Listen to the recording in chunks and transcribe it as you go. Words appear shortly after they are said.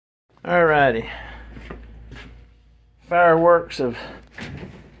Alrighty. Fireworks of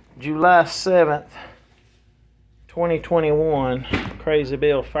July 7th, 2021. Crazy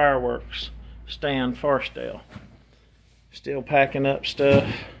Bill Fireworks stand, forestdale. Still packing up stuff.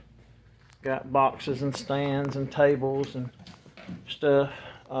 Got boxes and stands and tables and stuff.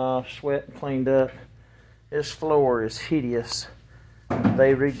 Swept and cleaned up. This floor is hideous.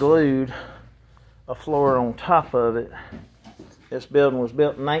 They re-glued a floor on top of it. This building was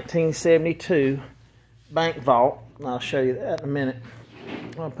built in 1972. Bank vault. And I'll show you that in a minute.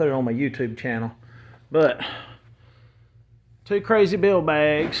 I'll put it on my YouTube channel. But 2 Crazy Bill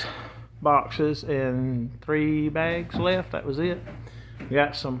bags, boxes, and 3 bags left. That was it. We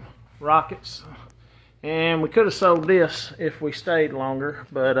got some rockets. And we could have sold this if we stayed longer.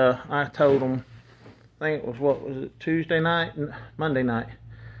 But I told them, I think it was, what was it, Tuesday night? Monday night.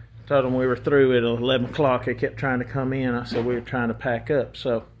 Told them we were through at 11 o'clock. They kept trying to come in. I said we were trying to pack up.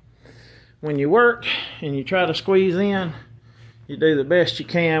 So when you work and you try to squeeze in, you do the best you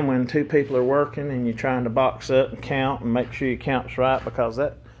can when 2 people are working and you're trying to box up and count and make sure your count's right, because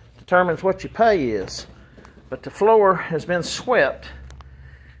that determines what your pay is. But the floor has been swept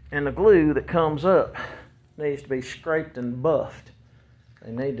and the glue that comes up needs to be scraped and buffed.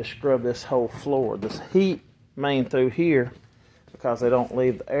 They need to scrub this whole floor. This heat main through here, because they don't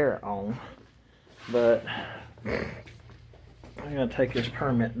leave the air on. But I'm gonna take this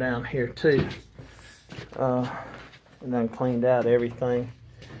permit down here too. And then cleaned out everything.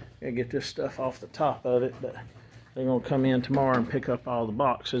 Gotta get this stuff off the top of it, but they're gonna come in tomorrow and pick up all the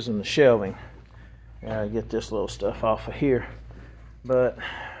boxes and the shelving. Get this little stuff off of here. But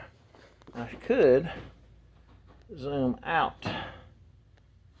I could zoom out.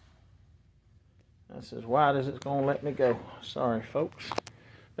 That's as wide as it's gonna let me go. Sorry, folks.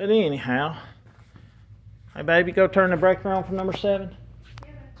 But anyhow, hey baby, go turn the breaker on for number 7.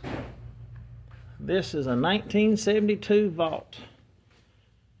 Yeah. This is a 1972 vault,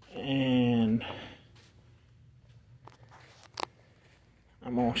 and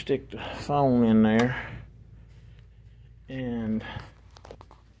I'm gonna stick the phone in there, and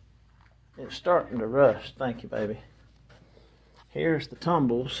it's starting to rust. Thank you, baby. Here's the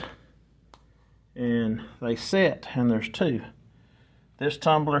tumbles. And they set, and there's 2. This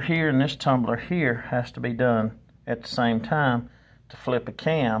tumbler here and this tumbler here has to be done at the same time to flip a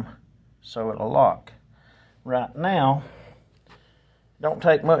cam so it'll lock. Right now, it don't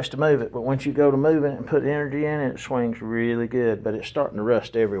take much to move it, but once you go to moving it and put energy in it, it swings really good, but it's starting to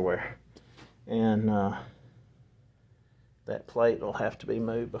rust everywhere. And that plate will have to be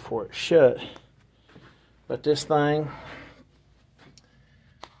moved before it's shut. But this thing,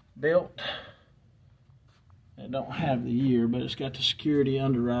 built, it don't have the year, but it's got the security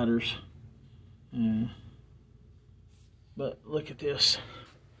underwriters. But look at this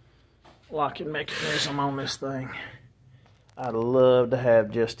locking mechanism on this thing. I'd love to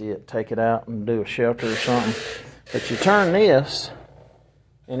have just it. Take it out and do a shelter or something. But you turn this,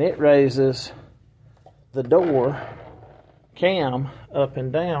 and it raises the door cam up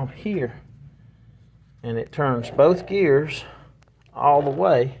and down here. And it turns both gears all the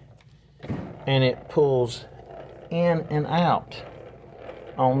way, and it pulls in and out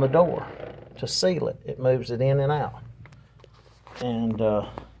on the door to seal it. It moves it in and out, and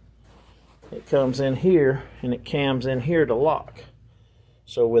it comes in here and it cams in here to lock.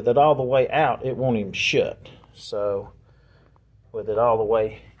 So with it all the way out, it won't even shut. So with it all the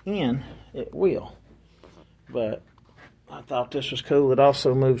way in, it will. But I thought this was cool. It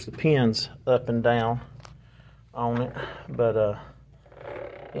also moves the pins up and down on it. But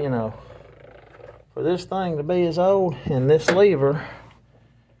you know, for this thing to be as old, and this lever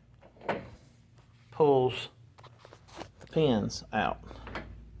pulls the pins out,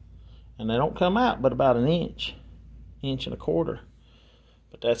 and they don't come out but about an inch and a quarter,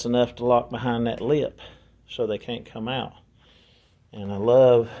 but that's enough to lock behind that lip so they can't come out. And I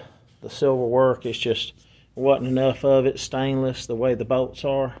love the silver work. It's just wasn't enough of it. Stainless, the way the bolts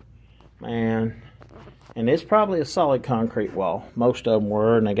are, man. And it's probably a solid concrete wall. Most of them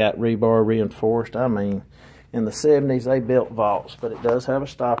were, and they got rebar reinforced. I mean, in the 70s, they built vaults, but it does have a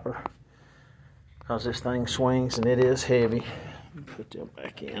stopper because this thing swings, and it is heavy. Put them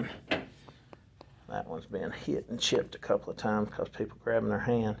back in. That one's been hit and chipped a couple of times because people grabbing their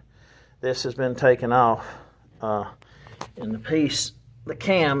hand. This has been taken off, and the piece, the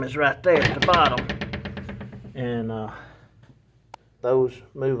cam is right there at the bottom. And those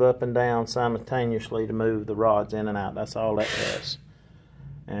move up and down simultaneously to move the rods in and out. That's all that does.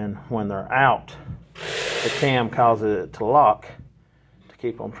 And when they're out, the cam causes it to lock to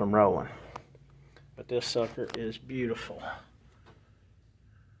keep them from rolling. But this sucker is beautiful.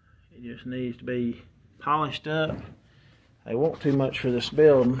 It just needs to be polished up. They want too much for this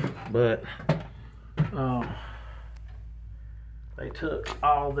building, but they took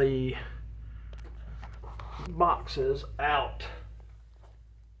all the boxes out.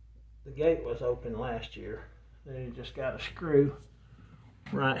 The gate was open last year. Then you just got a screw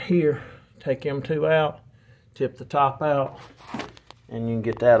right here. Take them two out, tip the top out, and you can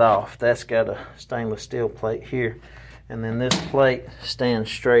get that off. That's got a stainless steel plate here. And then this plate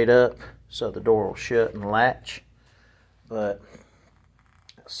stands straight up so the door will shut and latch. But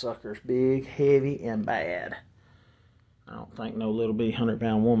that sucker's big, heavy, and bad. I don't think no little bitty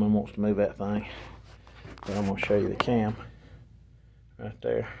 100-pound woman wants to move that thing. But I'm gonna show you the cam right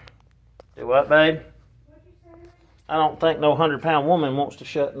there. Do what, babe? What'd you say? I don't think no 100-pound woman wants to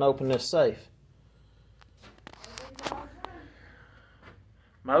shut and open this safe.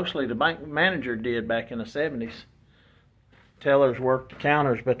 Mostly the bank manager did back in the 70s. Tellers worked the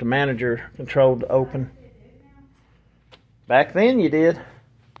counters, but the manager controlled the open. Back then you did.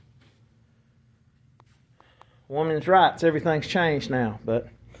 Women's rights, everything's changed now. But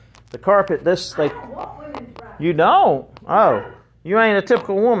the carpet, you don't? Oh, you ain't a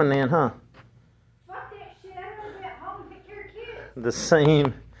typical woman then, huh? Fuck that shit, I don't get home and take care of kids. The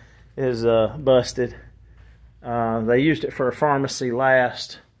seam is busted. They used it for a pharmacy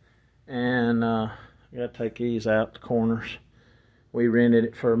last, and you gotta take these out, the corners. We rented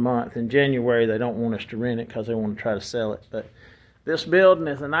it for a month. In January, they don't want us to rent it because they want to try to sell it. But this building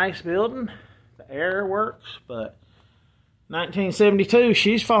is a nice building. The air works, but 1972,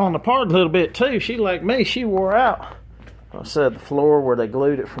 she's falling apart a little bit too. She, like me, she wore out. I said the floor where they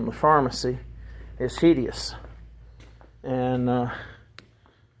glued it from the pharmacy is hideous. And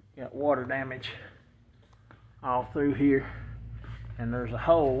got water damage all through here. And there's a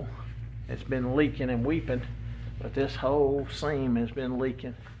hole that's been leaking and weeping. But this whole seam has been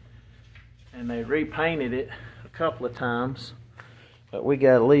leaking. And they repainted it a couple of times. But we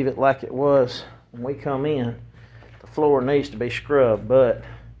got to leave it like it was when we come in. The floor needs to be scrubbed, but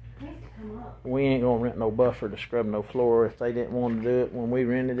we ain't going to rent no buffer to scrub no floor. If they didn't want to do it when we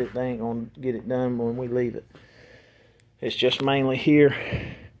rented it, they ain't going to get it done when we leave it. It's just mainly here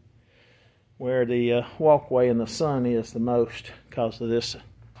where the walkway in the sun is the most because of this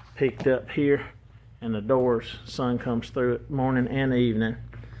peaked up here. And the doors, sun comes through it morning and evening.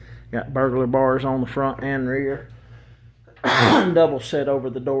 Got burglar bars on the front and rear. Double set over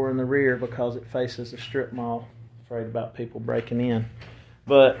the door in the rear because it faces the strip mall. Afraid about people breaking in.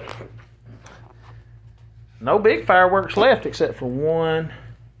 But no big fireworks left except for one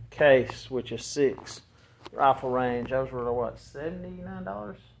case, which is 6 rifle range. Those were what,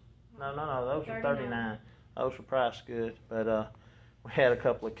 $79? No, those were $39. Those were priced good, but we had a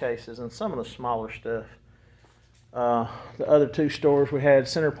couple of cases and some of the smaller stuff. The other two stores we had,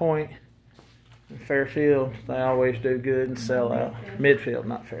 Center Point and Fairfield, they always do good and sell out. Midfield,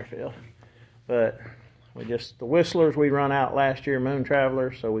 not Fairfield. But the Whistlers we run out last year, Moon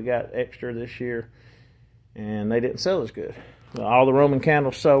Travelers, so we got extra this year. And they didn't sell as good. All the Roman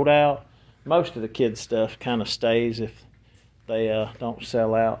candles sold out. Most of the kids' stuff kind of stays if they don't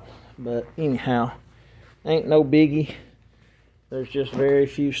sell out. But anyhow, ain't no biggie. There's just very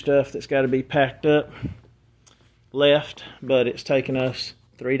few stuff that's got to be packed up left, but it's taken us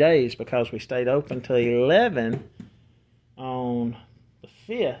 3 days because we stayed open till 11 on the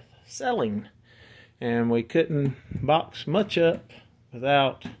 5th selling, and we couldn't box much up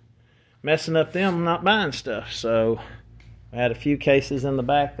without messing up them not buying stuff. So we had a few cases in the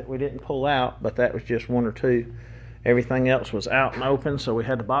back that we didn't pull out, but that was just 1 or 2. Everything else was out and open, so we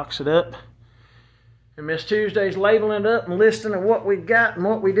had to box it up. And Miss Tuesday's labeling it up and listing of what we got and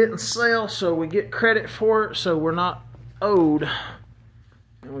what we didn't sell, so we get credit for it, so we're not owed.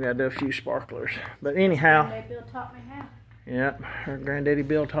 And we got to do a few sparklers. But anyhow, Granddaddy Bill taught me how. Yep, her granddaddy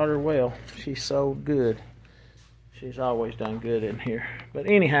Bill taught her well. She sold good. She's always done good in here. But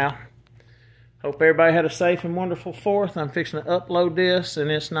anyhow, hope everybody had a safe and wonderful 4th. I'm fixing to upload this, and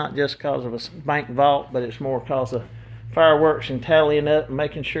it's not just because of a bank vault, but it's more because of fireworks and tallying up and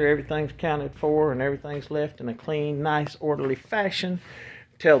making sure everything's counted for and everything's left in a clean, nice, orderly fashion.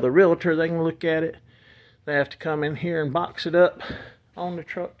 Tell the realtor they can look at it. They have to come in here and box it up on the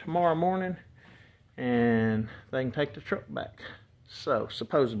truck tomorrow morning, and they can take the truck back. So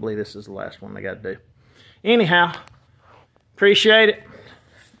supposedly this is the last one they got to do. Anyhow, appreciate it.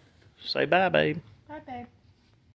 Say bye, babe. Bye, babe.